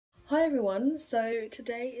Hi everyone, so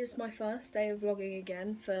today is my first day of vlogging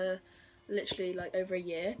again for literally like over a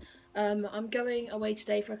year. I'm going away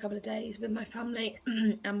today for a couple of days with my family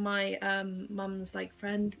and my mum's like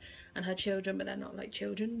friend and her children, but they're not like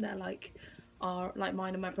children, they're like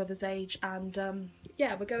mine and my brother's age, and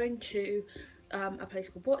yeah, we're going to a place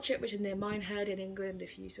called Watchet, which is near Minehead in England.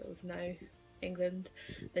 If you sort of know England,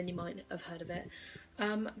 then you might have heard of it.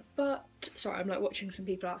 But sorry, I'm like watching some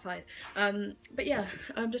people outside. But yeah,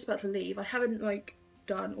 I'm just about to leave. I haven't like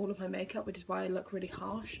done all of my makeup, which is why I look really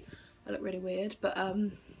harsh. I look really weird, but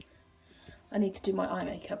I need to do my eye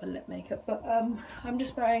makeup and lip makeup. But I'm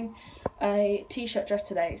just wearing a t-shirt dress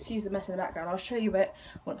today. Excuse the mess in the background. I'll show you it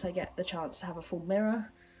once I get the chance to have a full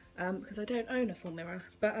mirror, because I don't own a full mirror.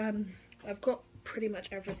 But I've got pretty much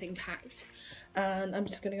everything packed, and I'm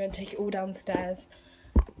just going to go and take it all downstairs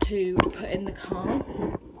to put in the car,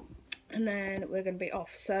 and then we're going to be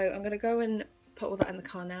off. So I'm going to go and put all that in the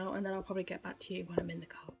car now, and then I'll probably get back to you when I'm in the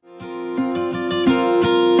car.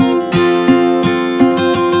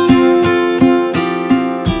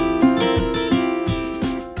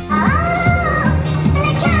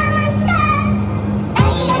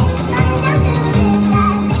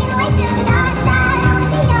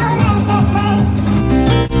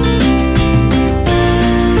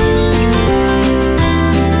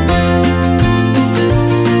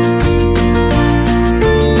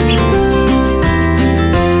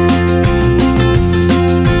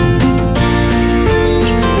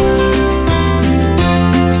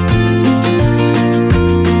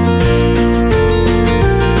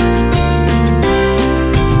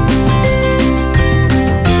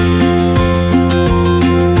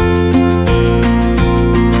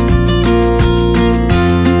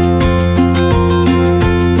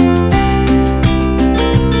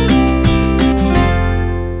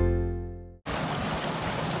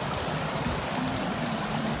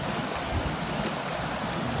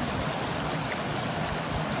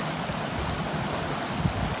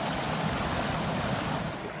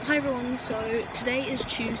 Hi everyone, so today is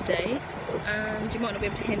Tuesday, and you might not be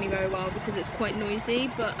able to hear me very well because it's quite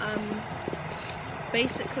noisy, but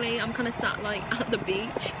basically I'm kind of sat like at the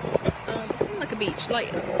beach. It's not like a beach, like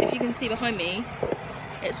if you can see behind me,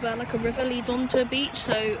 it's where like a river leads onto a beach,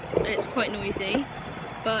 so it's quite noisy.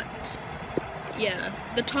 But yeah,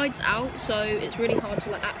 the tide's out, so it's really hard to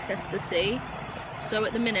like access the sea. So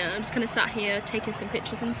at the minute I'm just kind of sat here taking some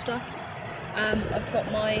pictures and stuff. I've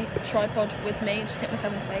got my tripod with me, just hit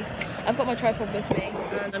myself in the face. I've got my tripod with me,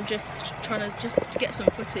 and I'm just trying to get some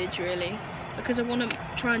footage really, because I want to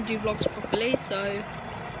try and do vlogs properly, so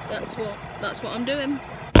that's what I'm doing.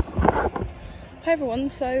 Hi everyone,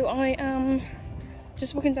 so I am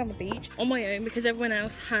just walking down the beach on my own because everyone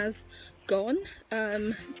else has gone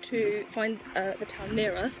to find the town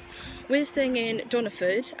near us. We're staying in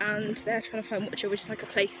Doniford, and they're trying to find Watcher, which is like a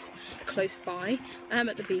place close by,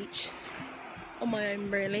 at the beach. On my own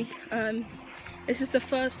really. This is the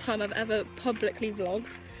first time I've ever publicly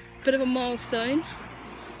vlogged. Bit of a milestone.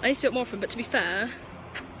 I need to do it more often, but to be fair,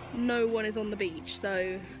 no one is on the beach,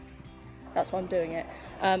 so that's why I'm doing it.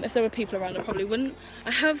 If there were people around, I probably wouldn't. I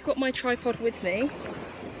have got my tripod with me,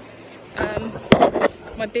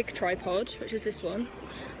 my big tripod, which is this one,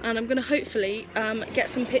 and I'm gonna hopefully get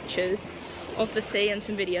some pictures of the sea and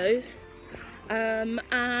some videos,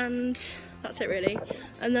 and that's it really.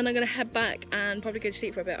 And then I'm gonna head back and probably go to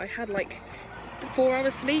sleep for a bit. I had like 4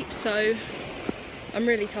 hours sleep, so I'm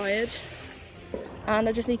really tired, and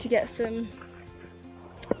I just need to get some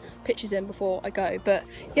pictures in before I go. But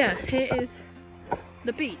yeah, here is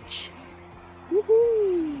the beach.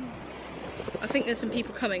 Woohoo! I think there's some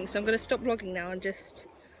people coming, so I'm gonna stop vlogging now and just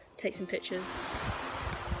take some pictures.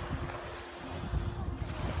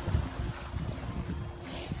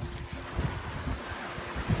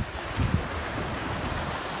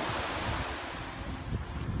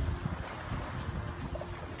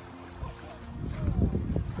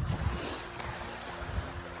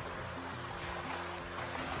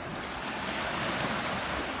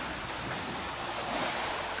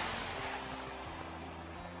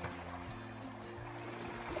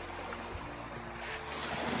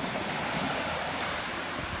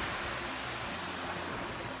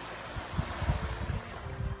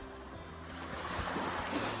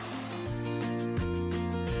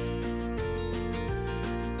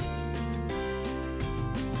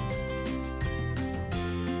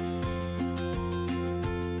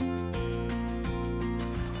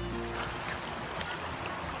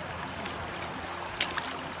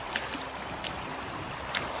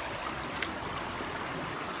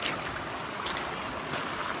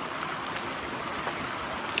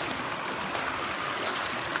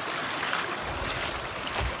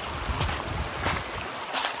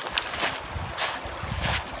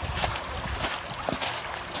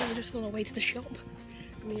 just on our way to the shop.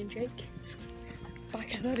 Me and Jake.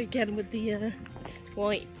 Back at it again with the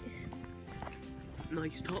white.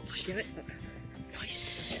 Nice top, get it?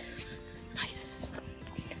 Nice. Nice.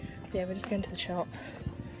 So yeah, we're just going to the shop.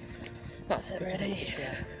 That's it really.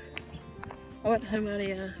 Yeah. I went home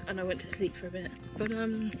earlier and I went to sleep for a bit. But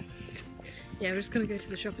yeah, we're just gonna go to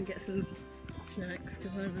the shop and get some snacks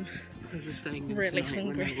because I'm we're staying in really tonight,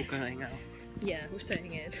 hungry. We're going out. Yeah, we're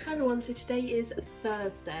staying in. Hi everyone, so today is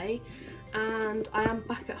Thursday and I am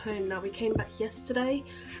back at home now. We came back yesterday.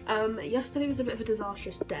 Yesterday was a bit of a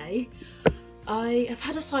disastrous day. I have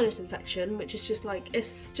had a sinus infection, which is just like,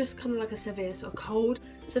 it's just kind of like a severe sort of cold.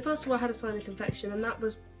 So first of all I had a sinus infection, and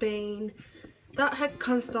that had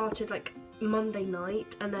kind of started like Monday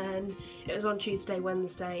night, and then it was on Tuesday,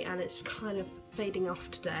 Wednesday, and it's kind of fading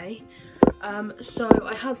off today. So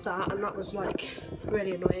I had that, and that was like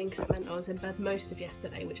really annoying because it meant I was in bed most of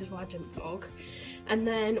yesterday, which is why I didn't vlog. And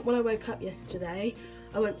then when I woke up yesterday,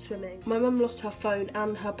 I went swimming. My mum lost her phone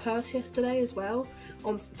and her purse yesterday as well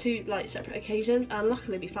on two like separate occasions, and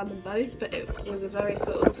luckily we found them both, but it was a very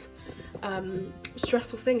sort of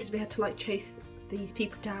stressful thing because we had to like chase these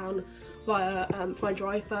people down via Find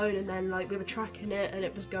Your iPhone, and then like we were tracking it and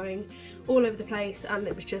it was going all over the place and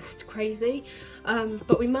it was just crazy,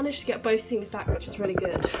 but we managed to get both things back, which is really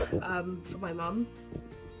good for my mum.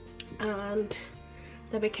 And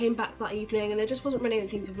then we came back that evening and there just wasn't really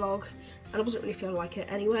anything to vlog, and I wasn't really feeling like it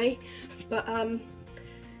anyway. But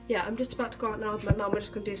yeah, I'm just about to go out now with my mum. We're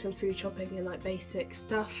just going to do some food shopping and like basic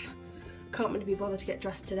stuff. Can't really be bothered to get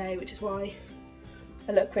dressed today, which is why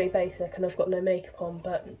I look pretty basic and I've got no makeup on,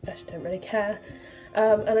 but I just don't really care.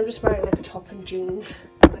 And I'm just wearing like a top and jeans.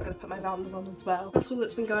 I'm going to put my Vans on as well. That's all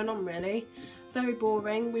that's been going on really. Very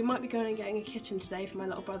boring. We might be going and getting a kitten today for my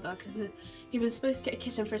little brother because he was supposed to get a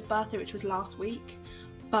kitten for his birthday, which was last week.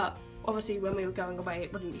 But obviously when we were going away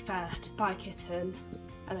it wouldn't be fair to buy a kitten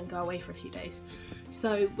and then go away for a few days.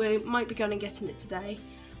 So we might be going and getting it today,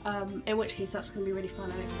 in which case that's going to be really fun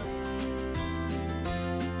and exciting.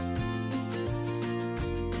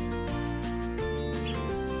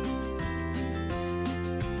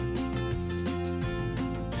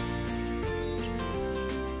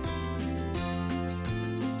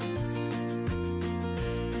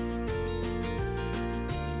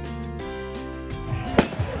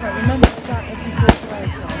 Remember that if you walk away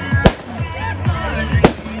from.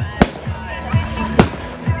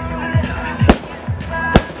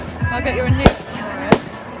 I'll get you in here tomorrow.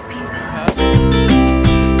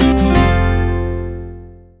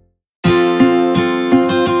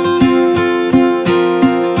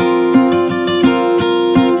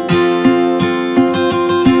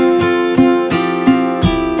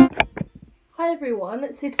 Hi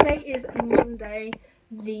everyone, so today is Monday,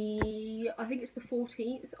 I think it's the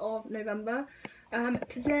 14th of November.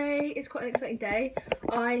 Today is quite an exciting day.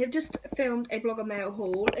 I have just filmed a blogger mail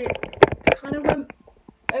haul. It kind of went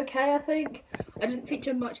okay, I think. I didn't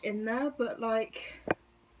feature much in there, but like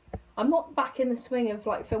I'm not back in the swing of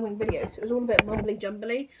like filming videos, so it was all a bit mumbly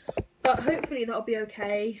jumbly, but hopefully that'll be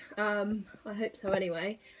okay. I hope so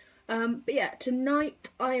anyway. But yeah, tonight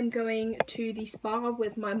I am going to the spa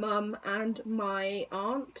with my mum and my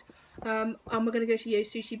aunt. And we're going to go to Yo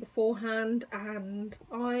Sushi beforehand, and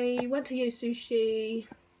I went to Yo Sushi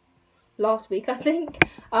last week I think,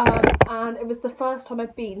 and it was the first time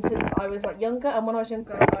I've been since I was like younger, and when I was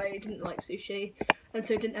younger I didn't like sushi and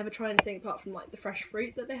so didn't ever try anything apart from like the fresh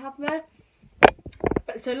fruit that they have there.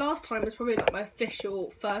 But so last time was probably like my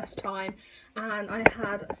official first time, and I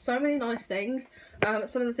had so many nice things.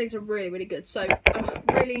 Some of the things are really good, so I'm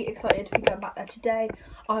really excited to be going back there today.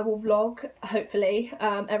 I will vlog hopefully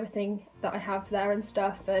everything that I have there and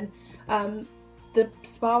stuff, and the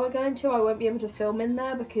spa we're going to I won't be able to film in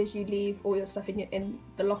there because you leave all your stuff in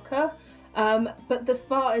the locker, but the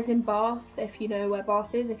spa is in Bath, if you know where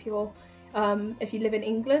Bath is, if you live in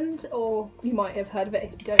England, or you might have heard of it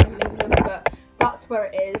if you don't live in England, but that's where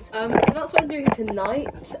it is. So that's what I'm doing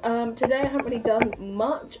tonight. Today I haven't really done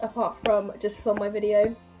much apart from just film my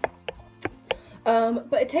video,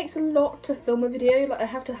 but it takes a lot to film a video. Like I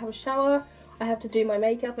have to have a shower, I have to do my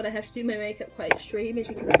makeup, and I have to do my makeup quite extreme, as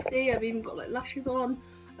you can see. I've even got like lashes on.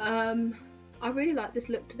 I really like this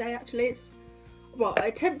look today actually. Well, I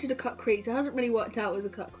attempted a cut crease. It hasn't really worked out as a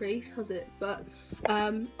cut crease, has it? But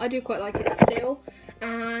I do quite like it still,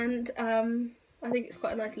 and I think it's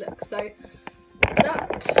quite a nice look. So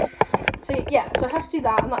yeah, so I have to do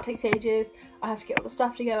that, and that takes ages. I have to get all the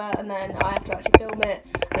stuff together, and then I have to actually film it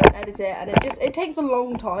and then edit it, and it takes a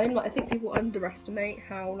long time. Like I think people underestimate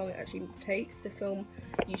how long it actually takes to film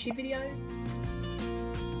YouTube videos.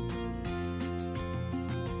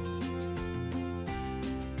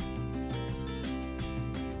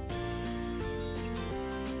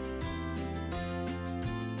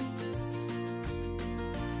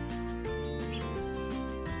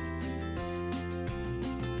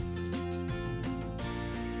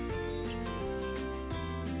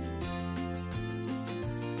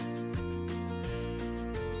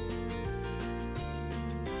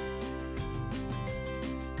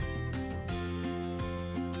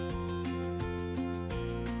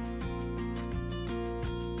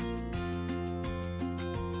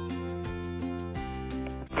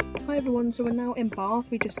 Hi everyone, so we're now in Bath.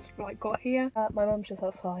 We just like got here. My mum's just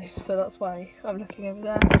outside, so that's why I'm looking over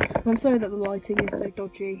there. And I'm sorry that the lighting is so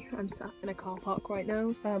dodgy. I'm sat in a car park right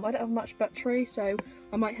now. I don't have much battery, so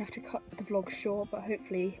I might have to cut the vlog short, but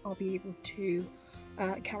hopefully I'll be able to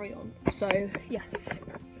carry on. So yes,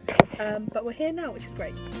 but we're here now, which is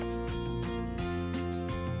great.